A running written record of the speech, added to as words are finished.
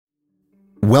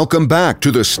Welcome back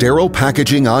to the Sterile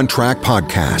Packaging on Track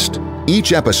podcast.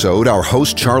 Each episode, our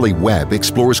host Charlie Webb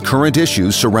explores current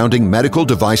issues surrounding medical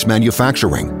device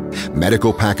manufacturing,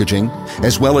 medical packaging,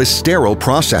 as well as sterile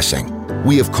processing.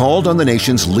 We have called on the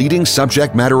nation's leading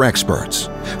subject matter experts,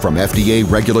 from FDA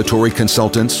regulatory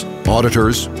consultants,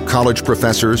 auditors, college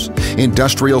professors,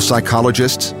 industrial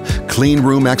psychologists, clean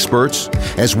room experts,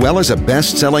 as well as a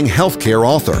best-selling healthcare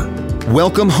author.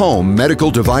 Welcome home, medical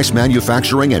device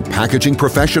manufacturing and packaging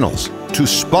professionals, to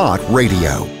Spot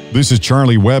Radio. This is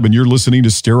Charlie Webb, and you're listening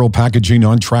to Sterile Packaging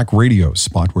on Track Radio,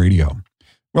 Spot Radio.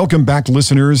 Welcome back,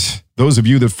 listeners. Those of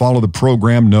you that follow the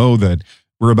program know that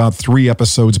we're about 3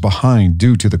 episodes behind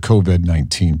due to the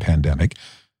COVID-19 pandemic.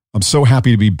 I'm so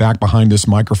happy to be back behind this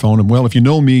microphone. And well, if you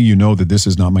know me, you know that this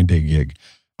is not my day gig.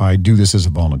 I do this as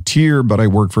a volunteer, but I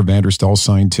work for Vanderstal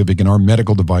Scientific, and our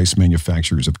medical device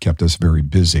manufacturers have kept us very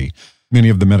busy. Many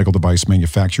of the medical device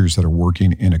manufacturers that are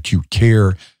working in acute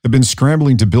care have been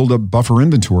scrambling to build up buffer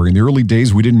inventory. In the early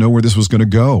days, we didn't know where this was going to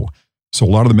go. So a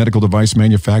lot of the medical device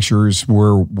manufacturers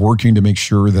were working to make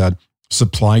sure that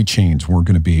supply chains weren't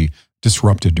going to be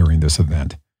disrupted during this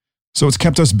event. So it's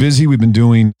kept us busy. We've been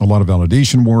doing a lot of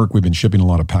validation work. We've been shipping a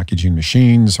lot of packaging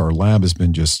machines. Our lab has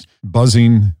been just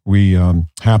buzzing. We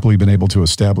happily been able to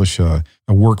establish a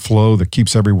workflow that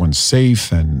keeps everyone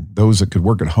safe, and those that could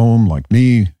work at home, like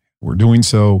me, we're doing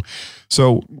so.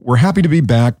 So we're happy to be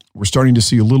back. We're starting to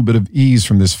see a little bit of ease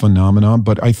from this phenomenon,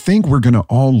 but I think we're going to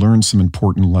all learn some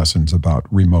important lessons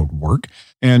about remote work.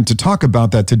 And to talk about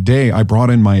that today, I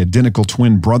brought in my identical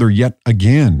twin brother yet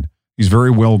again. He's very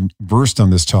well versed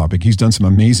on this topic. He's done some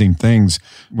amazing things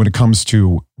when it comes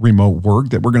to remote work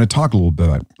that we're going to talk a little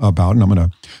bit about. And I'm going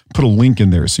to put a link in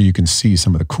there so you can see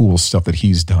some of the cool stuff that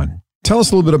he's done. Tell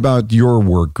us a little bit about your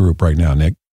work group right now,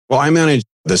 Nick. Well, I manage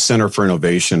the Center for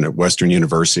Innovation at Western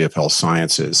University of Health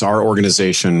Sciences. Our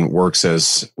organization works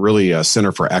as really a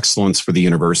center for excellence for the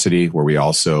university, where we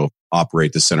also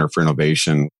operate the Center for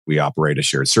Innovation. We operate a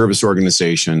shared service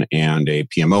organization and a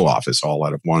PMO office, all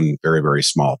out of one very, very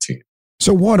small team.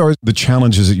 So what are the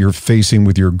challenges that you're facing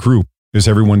with your group? Does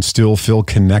everyone still feel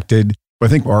connected? I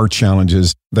think our challenge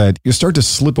is that you start to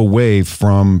slip away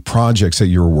from projects that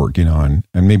you're working on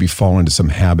and maybe fall into some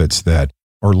habits that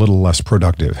are a little less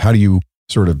productive. How do you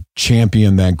sort of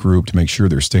champion that group to make sure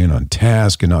they're staying on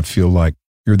task and not feel like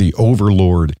you're the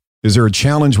overlord? Is there a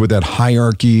challenge with that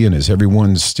hierarchy, and is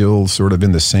everyone still sort of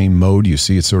in the same mode? You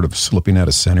see it sort of slipping out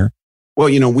of center? Well,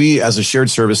 we as a shared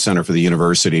service center for the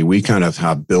university, we kind of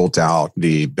have built out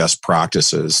the best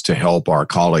practices to help our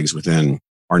colleagues within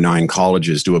our 9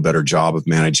 colleges do a better job of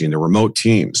managing the remote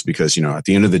teams, because, at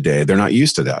the end of the day, they're not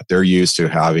used to that. They're used to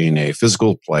having a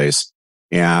physical place.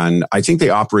 And I think they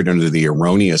operate under the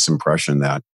erroneous impression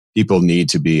that people need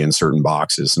to be in certain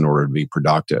boxes in order to be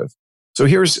productive. So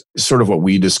here's sort of what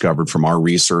we discovered from our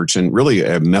research, and really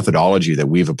a methodology that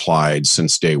we've applied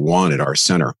since day one at our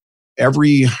center.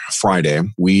 Every Friday,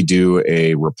 we do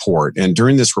a report. And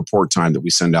during this report time that we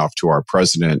send off to our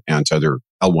president and to other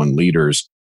L1 leaders,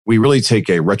 we really take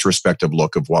a retrospective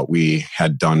look of what we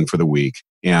had done for the week.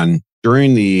 And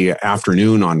during the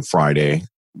afternoon on Friday,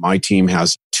 my team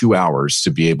has 2 hours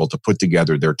to be able to put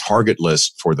together their target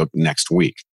list for the next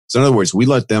week. So in other words, we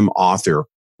let them author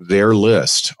their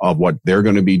list of what they're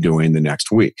going to be doing the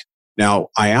next week. Now,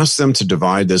 I asked them to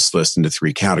divide this list into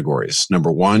 3 categories.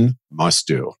 Number 1, must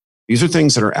do. These are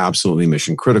things that are absolutely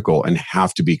mission critical and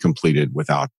have to be completed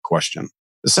without question.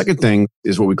 The second thing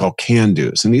is what we call can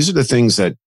do's. And these are the things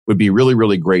that would be really,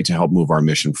 really great to help move our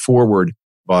mission forward,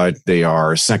 but they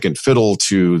are second fiddle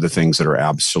to the things that are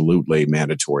absolutely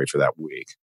mandatory for that week.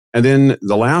 And then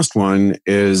the last one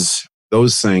is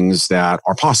those things that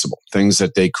are possible, things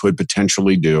that they could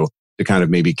potentially do to kind of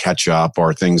maybe catch up,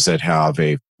 or things that have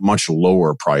a much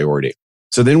lower priority.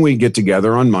 So then we get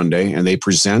together on Monday and they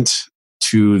present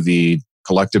to the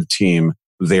collective team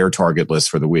their target list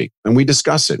for the week. And we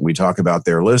discuss it. We talk about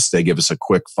their list. They give us a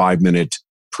quick 5-minute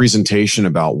presentation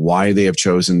about why they have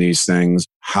chosen these things,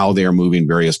 how they are moving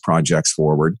various projects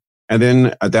forward. And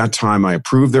then at that time, I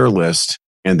approve their list,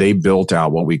 and they built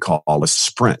out what we call a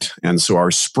sprint. And so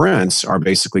our sprints are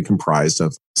basically comprised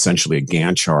of essentially a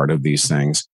Gantt chart of these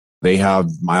things. They have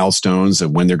milestones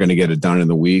of when they're going to get it done in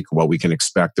the week, what we can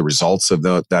expect the results of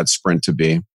that sprint to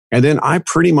be. And then I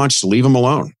pretty much leave them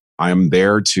alone. I'm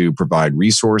there to provide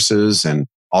resources, and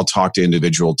I'll talk to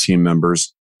individual team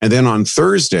members. And then on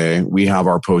Thursday, we have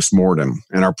our postmortem.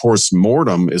 And our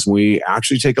postmortem is we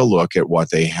actually take a look at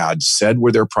what they had said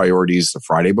were their priorities the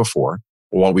Friday before,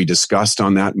 what we discussed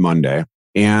on that Monday.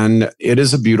 And it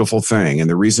is a beautiful thing. And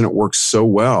the reason it works so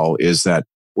well is that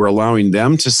we're allowing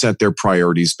them to set their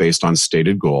priorities based on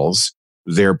stated goals.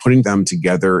 They're putting them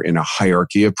together in a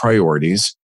hierarchy of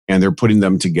priorities, and they're putting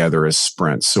them together as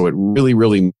sprints. So it really,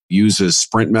 really uses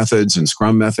sprint methods and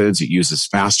scrum methods. It uses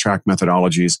fast track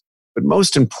methodologies. But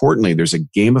most importantly, there's a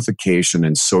gamification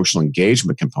and social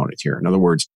engagement component here. In other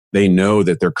words, they know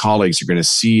that their colleagues are going to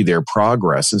see their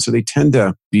progress. And so they tend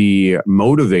to be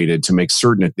motivated to make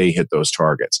certain that they hit those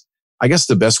targets. I guess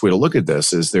the best way to look at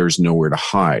this is there's nowhere to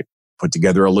hide. Put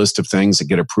together a list of things that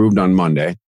get approved on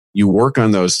Monday. You work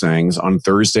on those things. On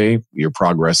Thursday, your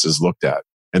progress is looked at.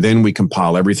 And then we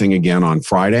compile everything again on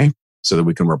Friday so that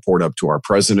we can report up to our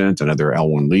president and other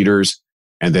L1 leaders.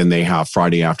 And then they have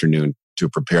Friday afternoon to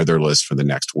prepare their list for the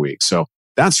next week. So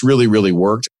that's really, really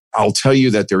worked. I'll tell you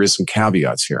that there is some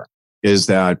caveats here, is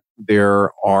that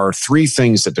there are three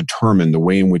things that determine the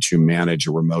way in which you manage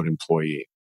a remote employee.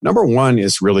 Number one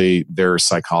is really their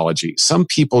psychology. Some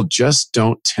people just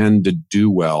don't tend to do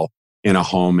well in a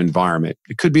home environment.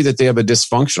 It could be that they have a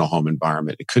dysfunctional home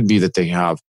environment. It could be that they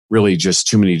have really just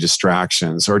too many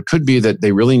distractions, or it could be that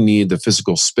they really need the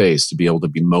physical space to be able to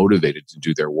be motivated to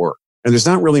do their work. And there's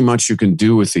not really much you can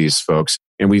do with these folks.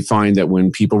 And we find that when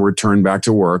people return back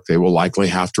to work, they will likely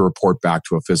have to report back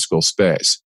to a physical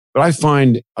space. But I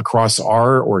find across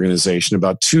our organization,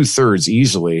 about 2/3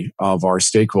 easily of our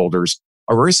stakeholders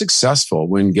are very successful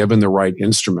when given the right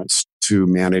instruments to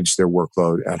manage their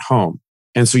workload at home.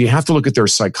 And so you have to look at their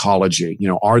psychology.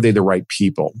 Are they the right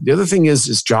people? The other thing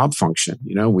is job function.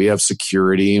 We have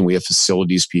security and we have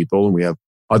facilities people and we have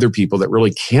other people that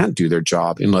really can't do their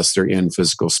job unless they're in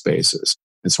physical spaces.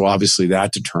 And so obviously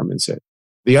that determines it.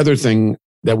 The other thing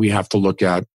that we have to look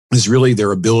at is really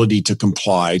their ability to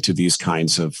comply to these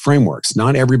kinds of frameworks.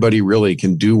 Not everybody really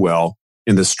can do well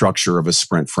in the structure of a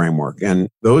sprint framework. And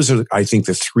those are, I think,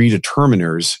 the three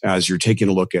determiners as you're taking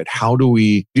a look at how do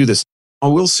we do this. I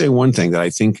will say one thing that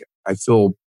I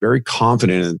feel very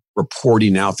confident in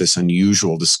reporting out this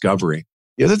unusual discovery.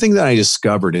 The other thing that I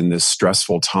discovered in this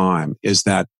stressful time is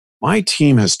that my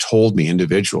team has told me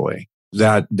individually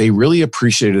that they really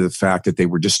appreciated the fact that they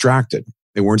were distracted.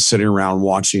 They weren't sitting around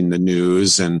watching the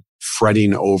news and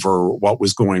fretting over what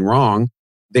was going wrong.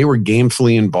 They were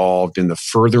gamefully involved in the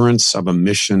furtherance of a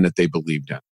mission that they believed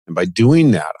in. And by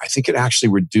doing that, I think it actually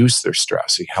reduced their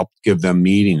stress. It helped give them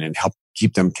meaning and helped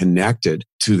keep them connected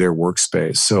to their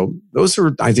workspace. So those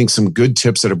are, I think, some good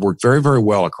tips that have worked very, very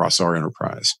well across our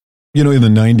enterprise. In the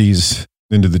 90s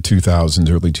into the 2000s,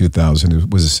 early 2000s,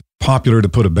 it was popular to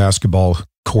put a basketball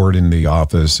court in the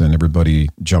office and everybody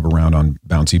jump around on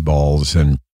bouncy balls.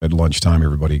 And at lunchtime,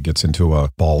 everybody gets into a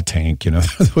ball tank.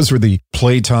 Those were the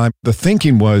playtime. The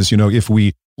thinking was, if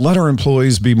we let our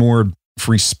employees be more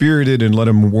free-spirited and let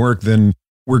them work, then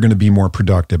we're going to be more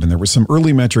productive. And there were some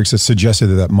early metrics that suggested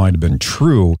that might have been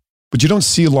true. But you don't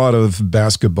see a lot of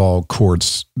basketball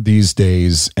courts these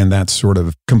days and that sort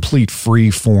of complete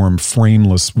free-form,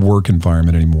 frameless work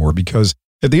environment anymore. Because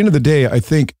at the end of the day, I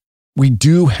think we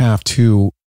do have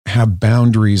to have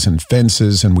boundaries and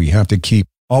fences, and we have to keep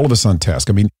all of us on task.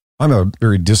 I mean, I'm a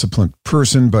very disciplined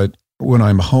person, but when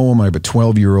I'm home, I have a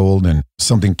 12-year-old and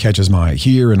something catches my eye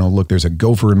here, and look, there's a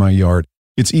gopher in my yard.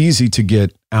 It's easy to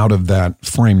get out of that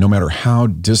frame, no matter how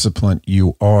disciplined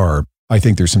you are. I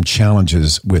think there's some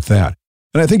challenges with that.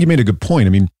 And I think you made a good point. I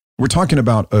mean, we're talking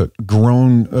about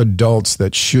grown adults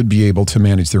that should be able to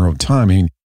manage their own time. I mean,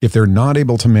 if they're not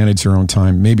able to manage their own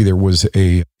time, maybe there was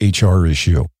a HR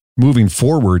issue. Moving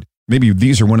forward, maybe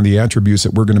these are one of the attributes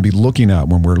that we're going to be looking at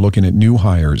when we're looking at new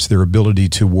hires, their ability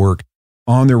to work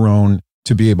on their own,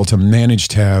 to be able to manage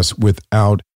tasks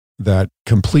without that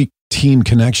complete team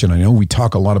connection. I know we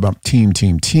talk a lot about team,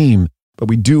 but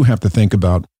we do have to think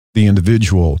about the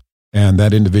individual, and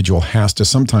that individual has to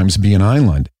sometimes be an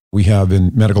island. We have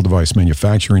in medical device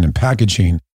manufacturing and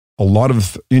packaging, a lot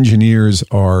of engineers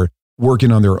are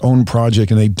working on their own project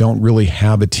and they don't really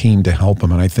have a team to help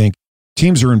them. And I think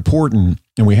teams are important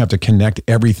and we have to connect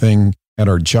everything at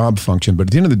our job function. But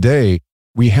at the end of the day,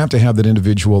 we have to have that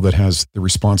individual that has the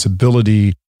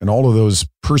responsibility and all of those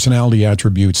personality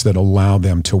attributes that allow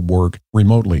them to work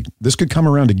remotely. This could come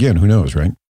around again. Who knows,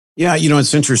 right? Yeah,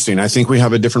 it's interesting. I think we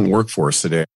have a different workforce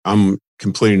today. I'm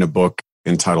completing a book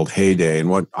entitled Heyday. And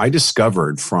what I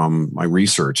discovered from my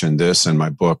research in this and my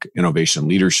book, Innovation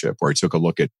Leadership, where I took a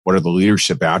look at what are the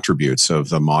leadership attributes of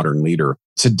the modern leader.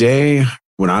 Today,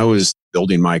 when I was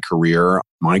building my career,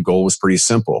 my goal was pretty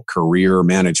simple: career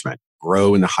management,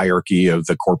 grow in the hierarchy of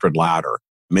the corporate ladder,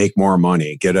 make more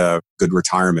money, get a good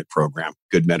retirement program,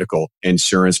 good medical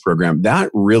insurance program. That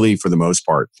really, for the most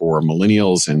part, for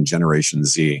millennials and Generation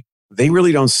Z, they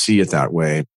really don't see it that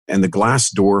way. And the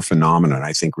Glassdoor phenomenon,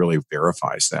 I think, really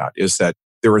verifies that, is that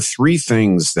there are three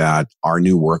things that our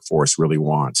new workforce really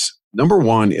wants. Number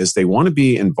one is they want to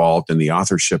be involved in the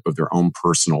authorship of their own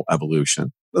personal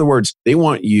evolution. In other words, they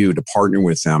want you to partner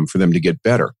with them for them to get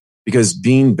better, because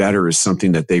being better is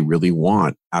something that they really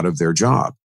want out of their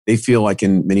job. They feel like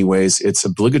in many ways it's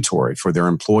obligatory for their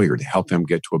employer to help them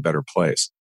get to a better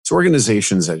place. So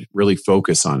organizations that really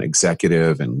focus on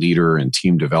executive and leader and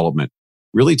team development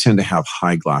really tend to have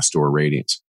high Glassdoor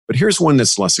ratings. But here's one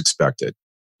that's less expected.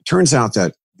 It turns out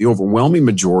that the overwhelming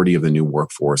majority of the new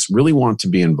workforce really want to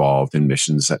be involved in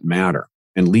missions that matter,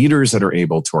 and leaders that are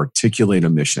able to articulate a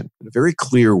mission in a very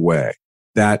clear way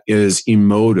that is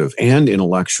emotive and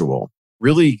intellectual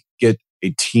really get a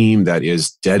team that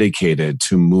is dedicated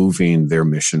to moving their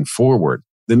mission forward.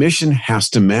 The mission has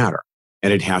to matter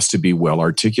and it has to be well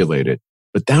articulated,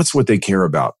 but that's what they care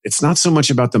about. It's not so much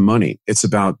about the money. It's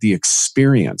about the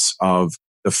experience of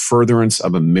the furtherance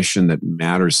of a mission that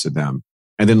matters to them.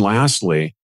 And then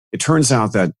lastly, it turns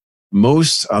out that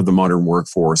most of the modern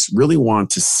workforce really want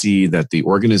to see that the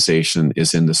organization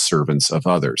is in the servants of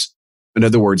others. In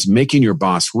other words, making your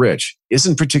boss rich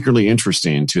isn't particularly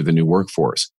interesting to the new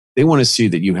workforce. They want to see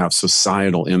that you have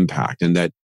societal impact and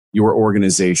that your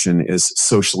organization is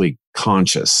socially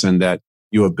conscious and that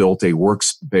you have built a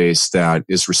workspace that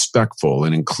is respectful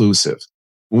and inclusive.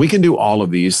 When we can do all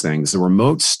of these things, the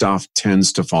remote stuff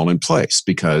tends to fall in place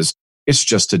because it's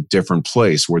just a different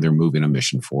place where they're moving a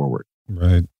mission forward.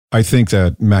 Right. I think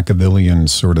that Machiavellian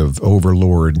sort of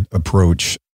overlord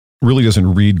approach really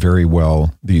doesn't read very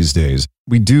well these days.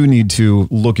 We do need to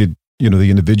look at, the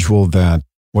individual, that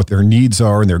what their needs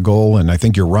are and their goal. And I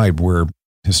think you're right, where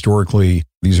historically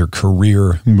these are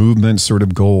career movement sort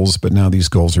of goals, but now these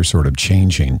goals are sort of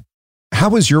changing.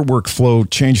 How has your workflow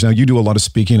changed? Now, you do a lot of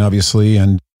speaking, obviously,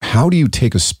 and how do you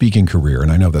take a speaking career?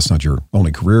 And I know that's not your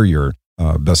only career. You're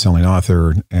a best-selling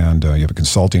author and you have a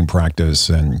consulting practice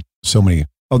and so many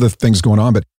other things going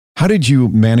on. But how did you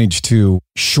manage to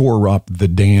shore up the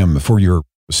dam for your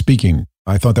speaking?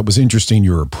 I thought that was interesting,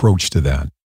 your approach to that.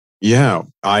 Yeah,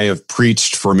 I have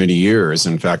preached for many years.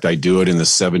 In fact, I do it in the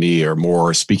 70 or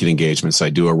more speaking engagements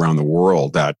I do around the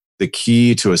world, that the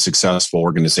key to a successful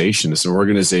organization is an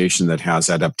organization that has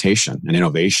adaptation and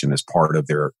innovation as part of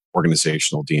their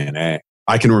organizational DNA.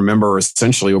 I can remember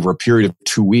essentially over a period of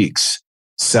 2 weeks,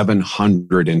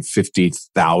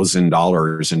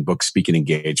 $750,000 in book speaking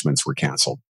engagements were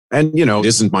canceled. And, it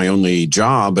isn't my only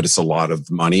job, but it's a lot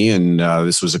of money. And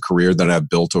this was a career that I've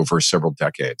built over several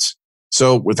decades.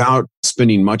 So without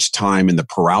spending much time in the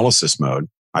paralysis mode,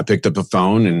 I picked up the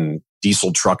phone and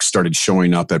diesel trucks started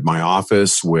showing up at my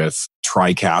office with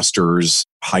TriCasters,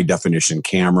 high definition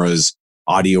cameras,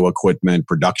 audio equipment,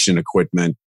 production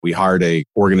equipment. We hired an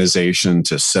organization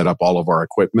to set up all of our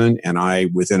equipment. And I,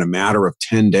 within a matter of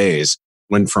 10 days,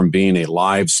 went from being a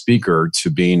live speaker to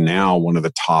being now one of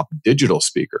the top digital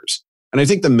speakers. And I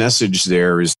think the message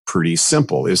there is pretty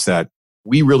simple, is that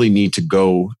we really need to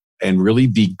go and really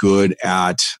be good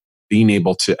at being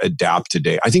able to adapt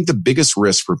today. I think the biggest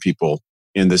risk for people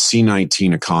in the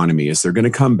C-19 economy is they're going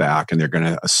to come back and they're going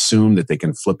to assume that they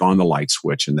can flip on the light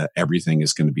switch and that everything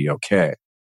is going to be okay.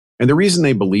 And the reason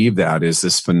they believe that is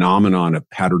this phenomenon of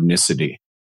patternicity,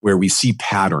 where we see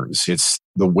patterns. It's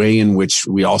the way in which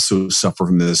we also suffer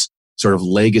from this sort of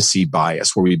legacy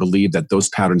bias, where we believe that those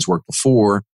patterns worked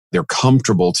before, they're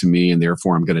comfortable to me, and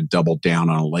therefore I'm going to double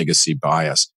down on a legacy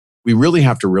bias. We really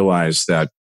have to realize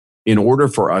that in order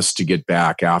for us to get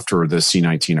back after the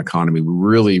C-19 economy, we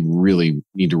really, really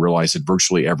need to realize that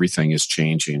virtually everything is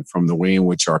changing, from the way in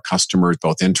which our customers,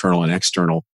 both internal and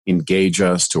external, engage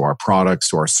us, to our products,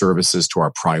 to our services, to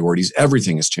our priorities.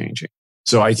 Everything is changing.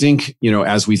 So I think,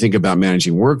 as we think about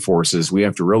managing workforces, we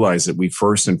have to realize that we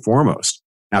first and foremost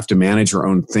have to manage our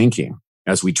own thinking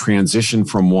as we transition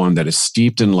from one that is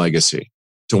steeped in legacy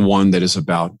to one that is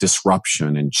about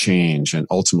disruption and change and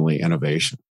ultimately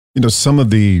innovation. Some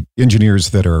of the engineers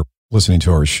that are listening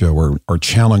to our show are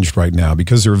challenged right now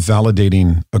because they're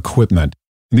validating equipment.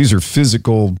 And these are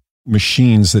physical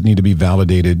machines that need to be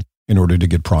validated in order to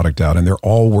get product out. And they're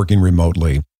all working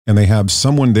remotely. And they have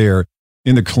someone there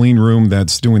in the clean room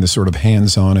that's doing the sort of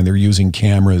hands-on, and they're using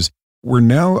cameras. We're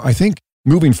now, I think,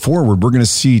 moving forward, we're going to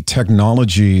see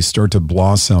technology start to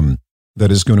blossom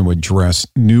that is going to address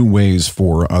new ways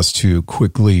for us to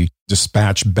quickly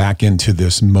dispatch back into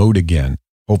this mode again.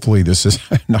 Hopefully this is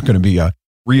not going to be a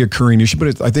reoccurring issue,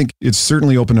 but I think it's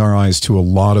certainly opened our eyes to a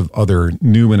lot of other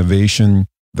new innovation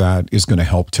that is going to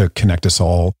help to connect us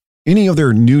all. Any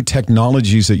other new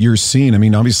technologies that you're seeing? I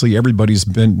mean, obviously everybody's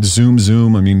been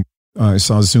Zoom. I mean, I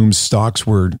saw Zoom stocks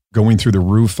were going through the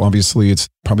roof. Obviously, it's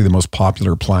probably the most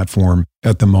popular platform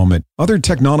at the moment. Other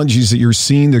technologies that you're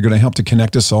seeing, they're going to help to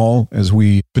connect us all as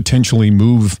we potentially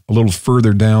move a little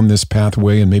further down this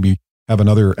pathway and maybe have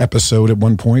another episode at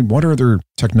one point. What other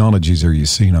technologies are you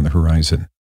seeing on the horizon?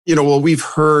 Well, we've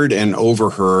heard and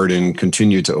overheard and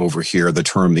continue to overhear the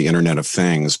term the Internet of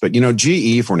Things. But,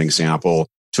 GE, for an example,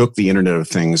 took the Internet of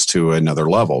Things to another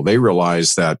level. They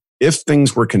realized that if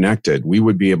things were connected, we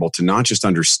would be able to not just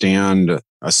understand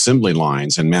assembly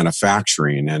lines and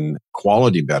manufacturing and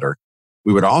quality better,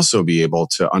 we would also be able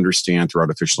to understand through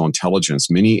artificial intelligence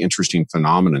many interesting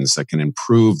phenomena that can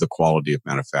improve the quality of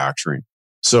manufacturing.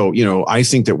 So, I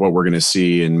think that what we're going to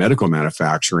see in medical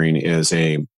manufacturing is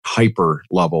a hyper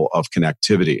level of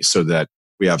connectivity so that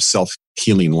we have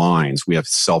self-healing lines, we have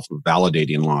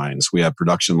self-validating lines, we have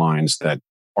production lines that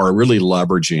are really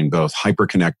leveraging both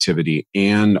hyperconnectivity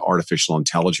and artificial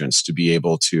intelligence to be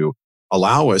able to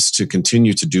allow us to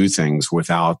continue to do things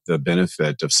without the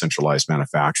benefit of centralized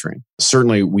manufacturing.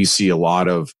 Certainly, we see a lot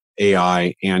of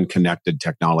AI and connected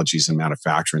technologies in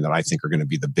manufacturing that I think are going to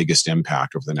be the biggest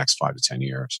impact over the next 5 to 10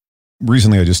 years.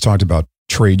 Recently, I just talked about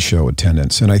trade show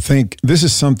attendance, and I think this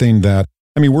is something that,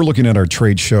 we're looking at our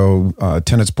trade show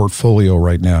attendance portfolio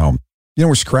right now.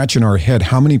 We're scratching our head.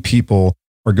 How many people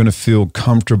are going to feel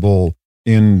comfortable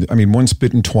in, once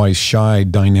bitten, twice shy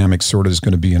dynamic sort of is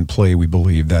going to be in play. We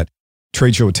believe that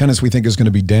trade show attendance, we think, is going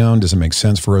to be down. Does it make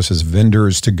sense for us as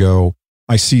vendors to go?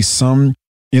 I see some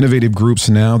innovative groups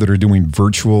now that are doing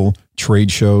virtual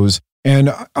trade shows.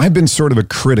 And I've been sort of a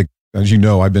critic. As you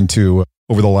know, I've been to,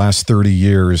 over the last 30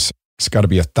 years, it's got to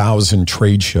be 1,000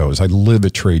 trade shows. I live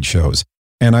at trade shows.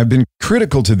 And I've been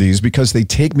critical to these because they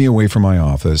take me away from my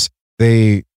office.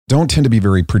 They don't tend to be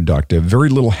very productive. Very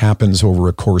little happens over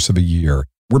a course of a year.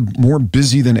 We're more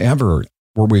busy than ever.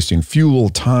 We're wasting fuel,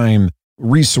 time,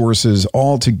 resources,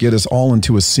 all to get us all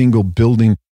into a single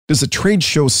building. Does a trade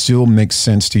show still make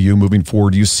sense to you moving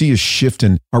forward? Do you see a shift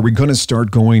in, are we going to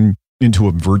start going into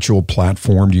a virtual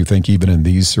platform, do you think, even in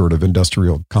these sort of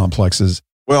industrial complexes?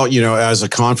 Well, as a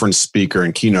conference speaker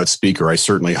and keynote speaker, I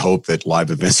certainly hope that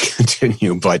live events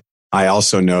continue, but I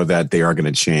also know that they are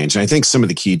going to change. And I think some of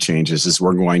the key changes is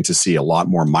we're going to see a lot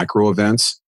more micro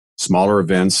events, smaller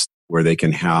events where they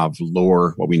can have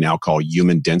lower, what we now call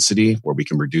human density, where we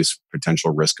can reduce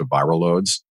potential risk of viral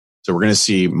loads. So we're going to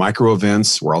see micro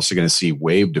events. We're also going to see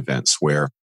waved events where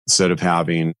instead of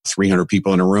having 300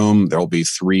 people in a room, there'll be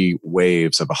 3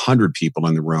 waves of 100 people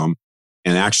in the room.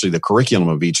 And actually the curriculum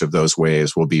of each of those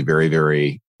waves will be very,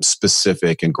 very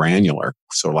specific and granular.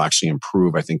 So it'll actually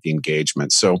improve, I think, the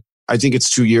engagement. So I think it's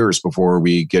 2 years before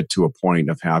we get to a point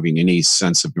of having any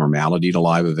sense of normality to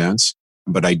live events.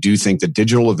 But I do think that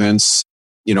digital events,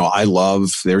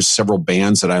 there's several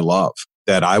bands that I love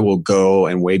that I will go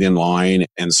and wait in line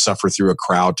and suffer through a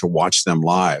crowd to watch them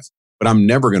live. But I'm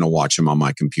never going to watch them on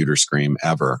my computer screen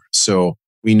ever. So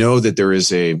we know that there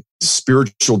is a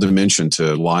spiritual dimension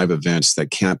to live events that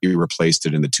can't be replaced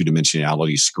in the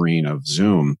 2-dimensionality screen of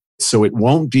Zoom. So it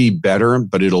won't be better,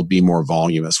 but it'll be more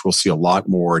voluminous. We'll see a lot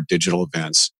more digital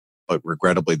events, but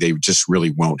regrettably, they just really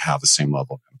won't have the same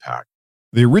level of impact.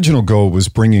 The original goal was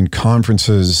bringing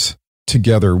conferences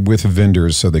together with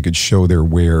vendors so they could show their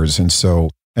wares. And so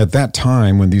at that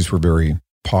time, when these were very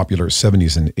popular,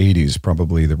 70s and 80s,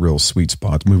 probably the real sweet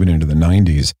spot, moving into the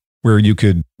 90s, where you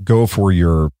could go for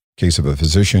your case of a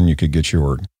physician, you could get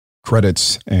your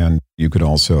credits, and you could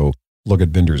also look at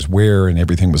vendors' wear, and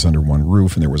everything was under one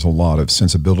roof, and there was a lot of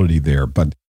sensibility there.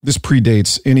 But this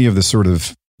predates any of the sort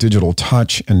of digital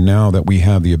touch, and now that we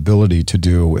have the ability to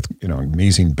do with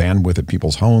amazing bandwidth at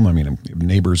people's home,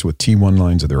 neighbors with T1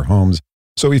 lines at their homes.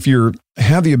 So if you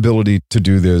have the ability to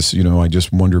do this, I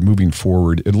just wonder moving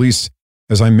forward, at least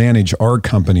as I manage our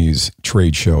company's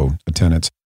trade show attendance,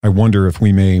 I wonder if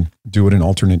we may do it in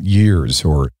alternate years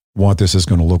or what this is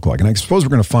going to look like. And I suppose we're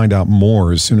going to find out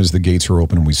more as soon as the gates are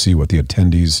open and we see what the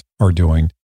attendees are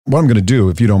doing. What I'm going to do,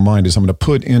 if you don't mind, is I'm going to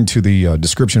put into the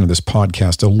description of this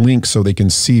podcast a link so they can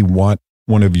see what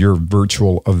one of your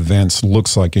virtual events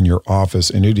looks like in your office.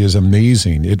 And it is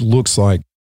amazing. It looks like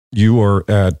you are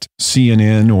at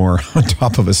CNN or on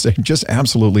top of a stage. Just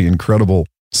absolutely incredible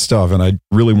stuff. And I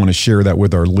really want to share that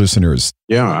with our listeners.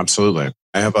 Yeah, absolutely.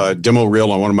 I have a demo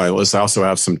reel on one of my lists. I also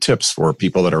have some tips for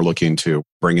people that are looking to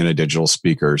bring in a digital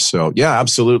speaker. So yeah,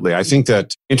 absolutely. I think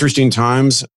that interesting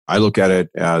times, I look at it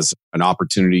as an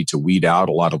opportunity to weed out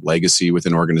a lot of legacy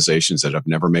within organizations that have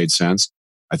never made sense.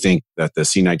 I think that the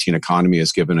C19 economy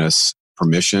has given us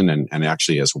permission and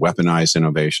actually has weaponized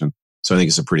innovation. So I think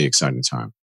it's a pretty exciting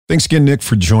time. Thanks again, Nick,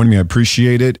 for joining me. I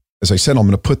appreciate it. As I said, I'm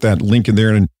going to put that link in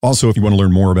there. And also, if you want to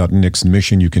learn more about Nick's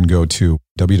mission, you can go to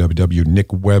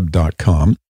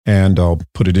www.nickwebb.com. and I'll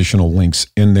put additional links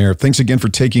in there. Thanks again for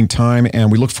taking time,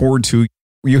 and we look forward to,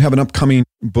 you have an upcoming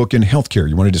book in healthcare.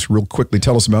 You want to just real quickly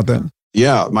tell us about that?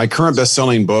 Yeah, my current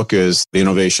best-selling book is The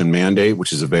Innovation Mandate,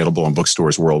 which is available in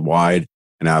bookstores worldwide.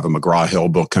 And I have a McGraw-Hill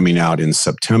book coming out in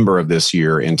September of this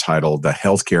year entitled The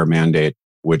Healthcare Mandate,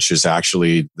 which is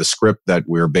actually the script that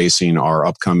we're basing our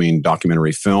upcoming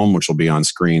documentary film, which will be on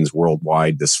screens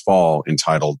worldwide this fall,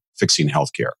 entitled Fixing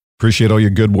Healthcare. Appreciate all your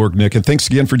good work, Nick. And thanks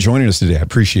again for joining us today. I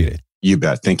appreciate it. You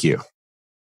bet. Thank you.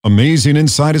 Amazing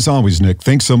insight as always, Nick.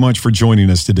 Thanks so much for joining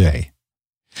us today.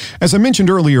 As I mentioned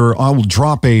earlier, I will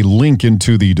drop a link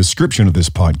into the description of this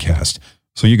podcast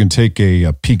so you can take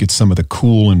a peek at some of the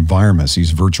cool environments,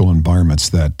 these virtual environments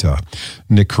that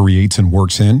Nick creates and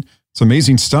works in. It's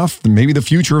amazing stuff, and maybe the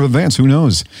future of events, who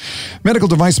knows? Medical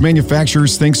device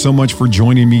manufacturers, thanks so much for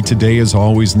joining me today as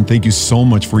always, and thank you so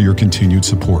much for your continued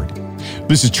support.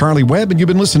 This is Charlie Webb, and you've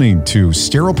been listening to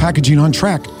Sterile Packaging on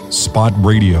Track, Spot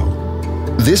Radio.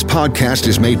 This podcast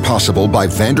is made possible by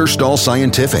Vanderstahl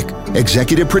Scientific,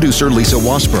 Executive Producer Lisa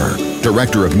Wasper,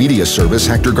 Director of Media Service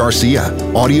Hector Garcia,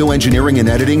 Audio Engineering and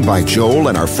Editing by Joel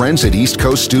and our friends at East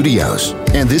Coast Studios.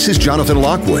 And this is Jonathan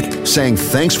Lockwood saying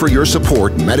thanks for your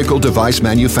support, medical device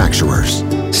manufacturers.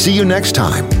 See you next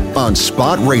time on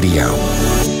Spot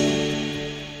Radio.